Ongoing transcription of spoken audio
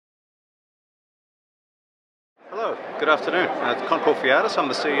Hello, good afternoon. It's Korfiatis. I'm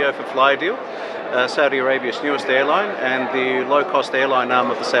the CEO for flyadeal, Saudi Arabia's newest airline and the low-cost airline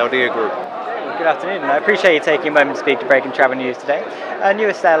arm of the Saudia Group. Good afternoon, and I appreciate you taking a moment to speak to Breaking Travel News today.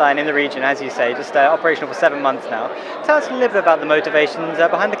 Newest airline in the region, as you say, just operational for 7 months now. Tell us a little bit about the motivations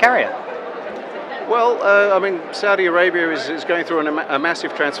behind the carrier. Well, Saudi Arabia is going through a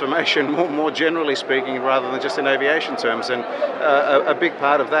massive transformation, more generally speaking, rather than just in aviation terms. And a big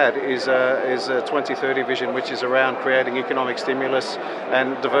part of that is a 2030 vision, which is around creating economic stimulus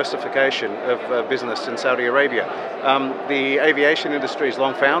and diversification of business in Saudi Arabia. The aviation industry is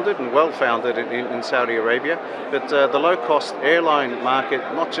long founded and well founded in Saudi Arabia, but the low-cost airline market,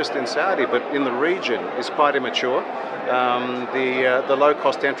 not just in Saudi, but in the region, is quite immature. The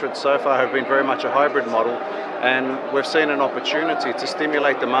low-cost entrants so far have been very much a hybrid model, and we've seen an opportunity to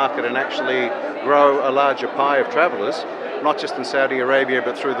stimulate the market and actually grow a larger pie of travellers, not just in Saudi Arabia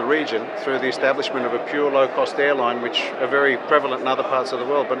but through the region, through the establishment of a pure low-cost airline, which are very prevalent in other parts of the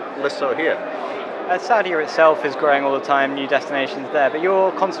world, but less so here. Saudi itself is growing all the time, new destinations there, but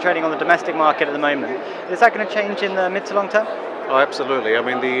you're concentrating on the domestic market at the moment. Is that going to change in the mid to long term? Oh, absolutely. I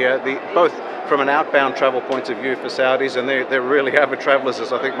mean, both from an outbound travel point of view for Saudis, and they're really avid travellers,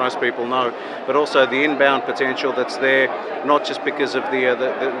 as I think most people know, but also the inbound potential that's there, not just because of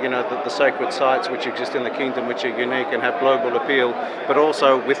the sacred sites which exist in the kingdom, which are unique and have global appeal, but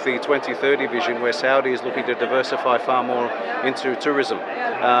also with the 2030 vision, where Saudi is looking to diversify far more into tourism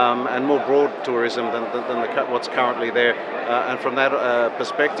and more broad tourism than what's currently there. And from that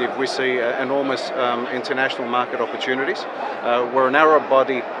perspective, we see enormous international market opportunities. We're a narrow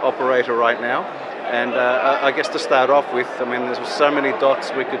body operator right now, and I guess to start off with, I mean, there's so many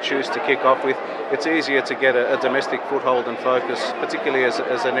dots we could choose to kick off with. It's easier to get a domestic foothold and focus, particularly as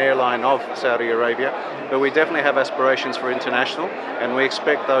an airline of Saudi Arabia, but we definitely have aspirations for international, and we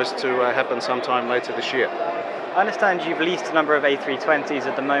expect those to happen sometime later this year. I understand you've leased a number of A320s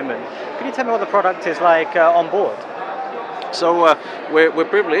at the moment. Can you tell me what the product is like on board? So we're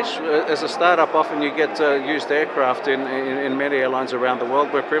privileged. As a startup, often you get used aircraft in many airlines around the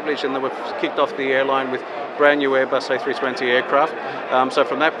world. We're privileged in that we've kicked off the airline with brand new Airbus A320 aircraft. So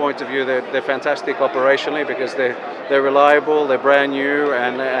from that point of view, they're fantastic operationally because they're reliable, they're brand new,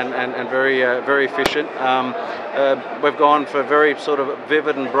 and very efficient. We've gone for a very sort of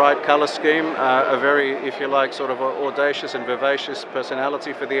vivid and bright colour scheme, a very, if you like, sort of audacious and vivacious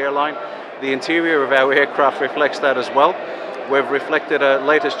personality for the airline. The interior of our aircraft reflects that as well. We've reflected a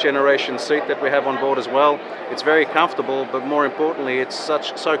latest generation seat that we have on board as well. It's very comfortable, but more importantly, it's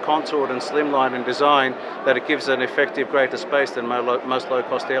so contoured and slimline in design that it gives an effective greater space than most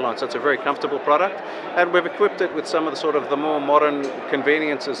low-cost airlines. So it's a very comfortable product, and we've equipped it with some of the more modern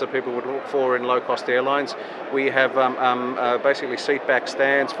conveniences that people would look for in low-cost airlines. We have basically seat-back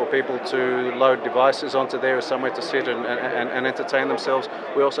stands for people to load devices onto there as somewhere to sit and entertain themselves.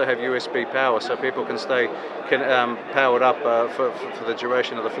 We also have USB power, so people can stay powered up for the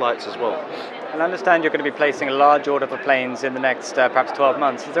duration of the flights as well. And I understand you're going to be placing a large order for planes in the next perhaps 12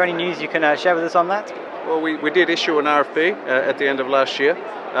 months. Is there any news you can share with us on that? Well, we did issue an RFP at the end of last year,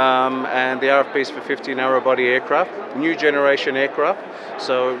 and the RFP is for 50 narrow-body aircraft, new generation aircraft.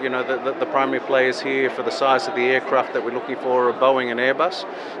 So, you know, the primary players here for the size of the aircraft that we're looking for are Boeing and Airbus.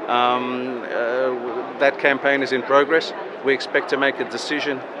 That campaign is in progress. We expect to make a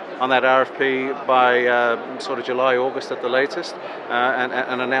decision on that RFP by sort of July, August at the latest, and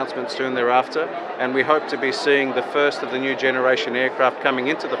an announcement soon thereafter. And we hope to be seeing the first of the new generation aircraft coming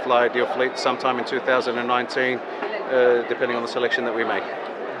into the flyadeal fleet sometime in 2019, depending on the selection that we make.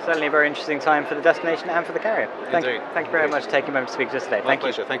 Certainly a very interesting time for the destination and for the carrier. Thank you very Indeed. much for taking a moment to speak to us today. My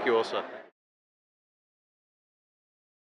pleasure. Thank you also.